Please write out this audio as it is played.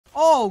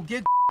Oh,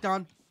 get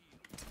done.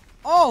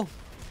 Oh.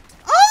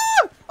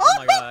 Oh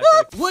my god.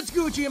 What's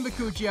Gucci and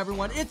Bakuchi,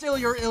 everyone? It's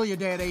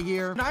illyaderebusiness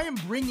here, and I am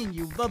bringing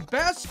you the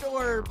best,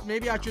 or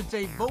maybe I should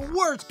say the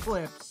worst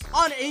clips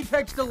on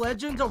Apex the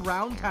Legends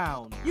around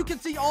town. You can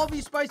see all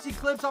these spicy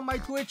clips on my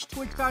Twitch,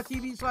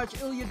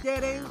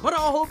 twitch.tv/illyaderebusiness. But I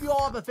hope you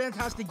all have a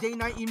fantastic day,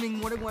 night, evening,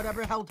 morning,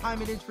 whatever hell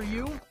time it is for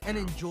you, and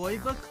enjoy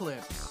the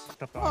clips.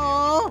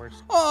 No, Bro,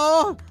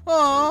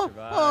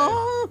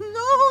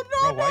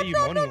 why are you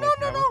moaning like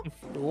that?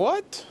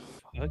 What?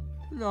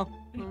 No.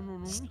 No,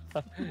 let's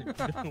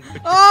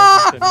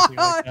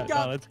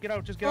get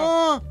out. Just get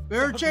out.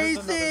 They're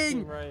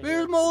chasing. Right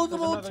There's here.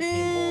 multiple There's another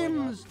team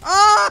teams.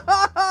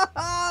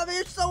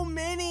 There's so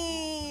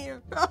many.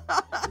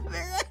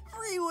 They're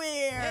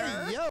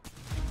everywhere. Hey, yo.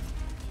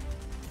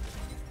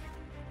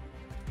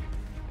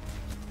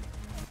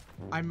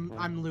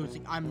 I'm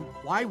losing.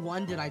 Why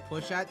 1 did I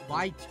push at?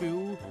 Why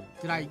 2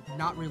 did I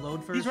not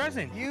reload first? He's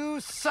resing. You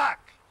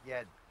suck, you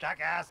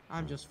jackass.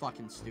 I'm just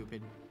fucking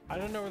stupid. I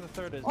don't know where the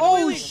third is.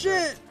 Oh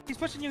shit! He's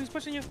pushing you. He's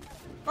pushing you.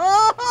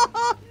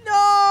 Oh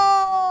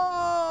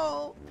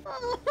no!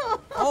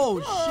 Oh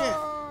shit!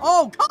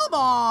 Oh come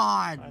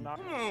on! Come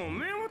on,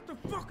 man, what the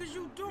fuck is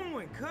you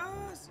doing,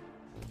 cuz?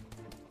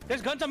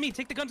 There's guns on me.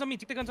 Take the guns on me.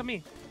 Take the guns on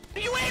me. What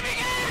are you aiming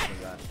at?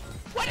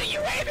 What are you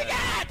aiming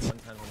at?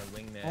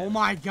 Oh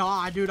my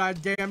god, dude! I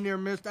damn near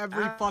missed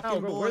every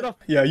fucking bullet.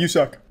 Yeah, you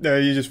suck.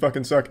 You just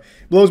fucking suck.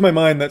 Blows my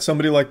mind that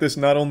somebody like this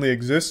not only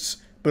exists,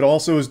 but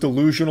also is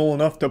delusional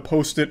enough to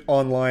post it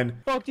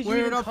online. Where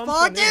the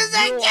fuck is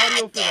it?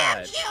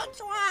 Goddamn you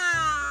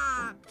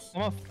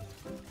twat!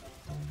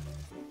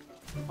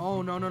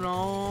 Oh no!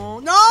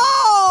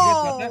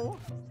 No!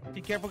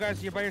 Be careful,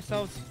 guys. You're by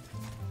yourselves.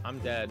 I'm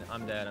dead.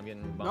 I'm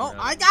getting bumped No, out.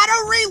 I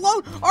gotta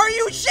reload. Are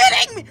you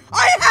shitting me?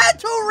 I had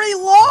to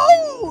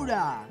reload.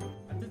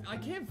 I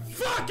can't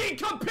fucking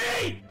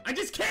compete! I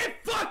just can't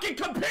fucking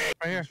compete!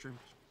 Right here.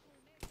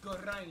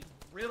 Good right.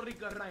 Really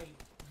good right.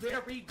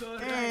 Very good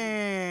right.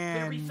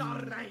 And Very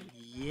solid right.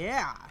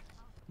 yeah,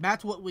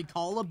 that's what we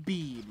call a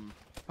beam.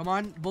 Come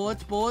on,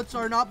 bullets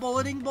are not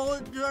bulleting.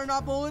 Bullets are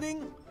not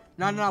bulleting.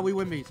 No, we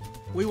win these.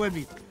 We win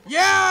these.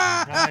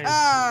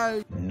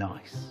 Yeah!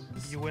 Nice.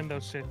 You win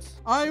those shits.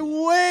 I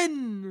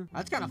win!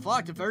 That's kind of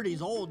fucked if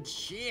 30's old.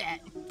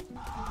 Shit.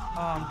 Oh,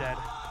 I'm dead.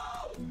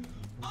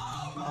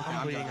 Okay,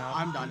 I'm bleeding out.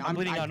 I'm done. I'm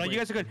bleeding out. No, you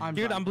guys are good. You're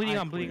good. I'm bleeding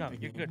out. I'm bleeding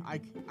out. You're good. I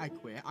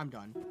quit. I'm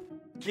done.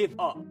 Give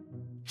up.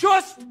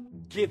 Just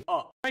give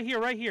up. Right here.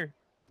 Right here.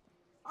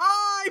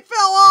 I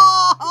fell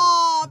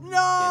off!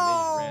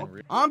 No!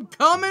 I'm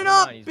coming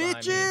up,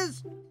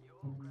 bitches!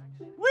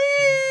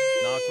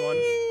 Whee! Knocked one.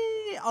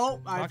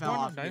 Oh, I Knocked fell one?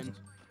 off again.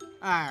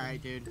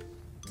 Alright, dude.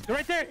 They're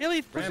right there.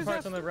 Illy, push his Ramparts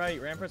ass. on the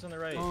right. Ramparts on the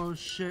right. Oh,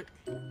 shit.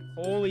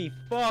 Holy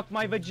fuck,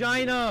 my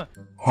vagina!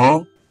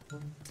 Huh?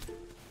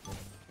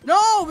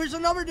 No, there's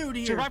another dude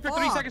here. Survive for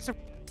 3 Fuck. seconds.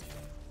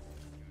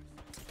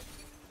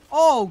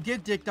 Oh,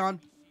 get dicked on.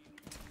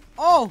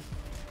 Oh!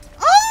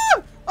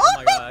 Ah! Oh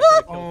my god, I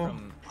could've killed Oh.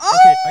 from...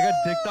 Okay, I got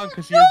dicked on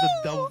because he has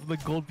the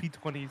gold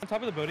P20s. On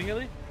top of the building,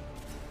 Illy?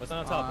 What's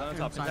on top? On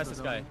top. inside Contest the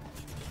this guy.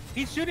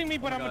 He's shooting me,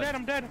 but Oh I'm my dead. God.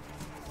 I'm dead.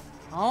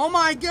 Oh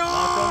my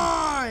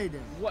god!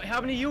 What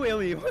happened to you,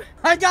 Illy?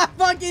 I got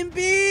fucking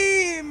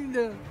beamed!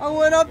 I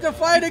went up to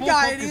fight a He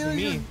guy and full he was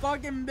focused just me.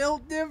 fucking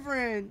built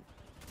different.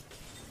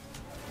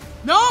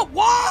 No,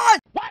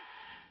 what?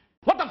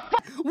 What the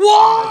fuck?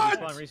 What?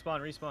 Respawn.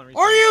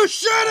 Are you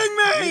shitting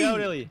Get out,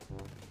 me? Illy.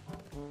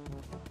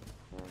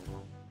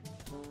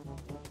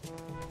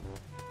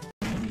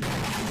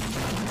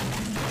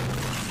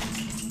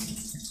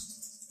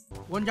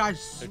 One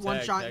guy's They're one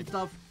tagged, shot and tagged.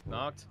 stuff.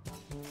 Knocked.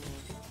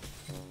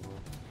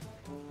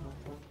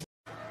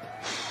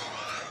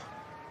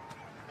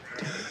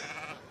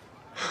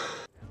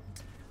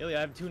 Illy, I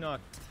have 2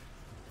 knocked.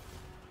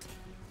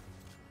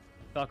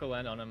 Taco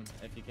land on him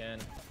if you can.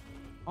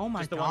 Oh my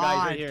Just the one guy, he's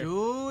god, right here.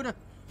 dude.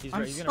 He's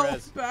I'm gonna so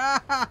res.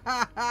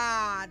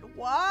 bad.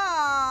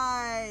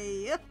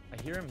 Why?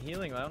 I hear him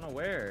healing, but I don't know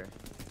where.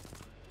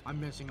 I'm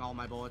missing all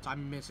my bullets.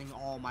 I'm missing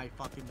all my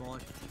fucking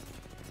bullets.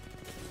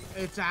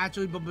 It's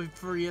actually the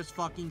freest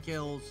fucking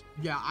kills.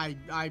 Yeah, I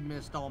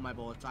missed all my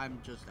bullets. I'm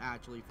just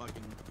actually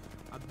fucking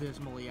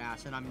abysmally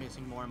ass, and I'm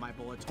missing more of my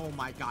bullets. Oh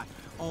my god.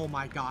 Oh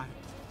my god.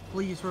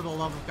 Please, for the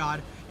love of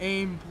God,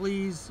 aim,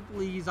 please,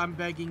 please. I'm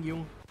begging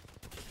you.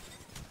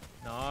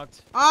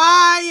 Knocked.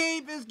 I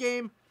hate this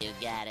game. You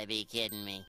gotta be kidding me.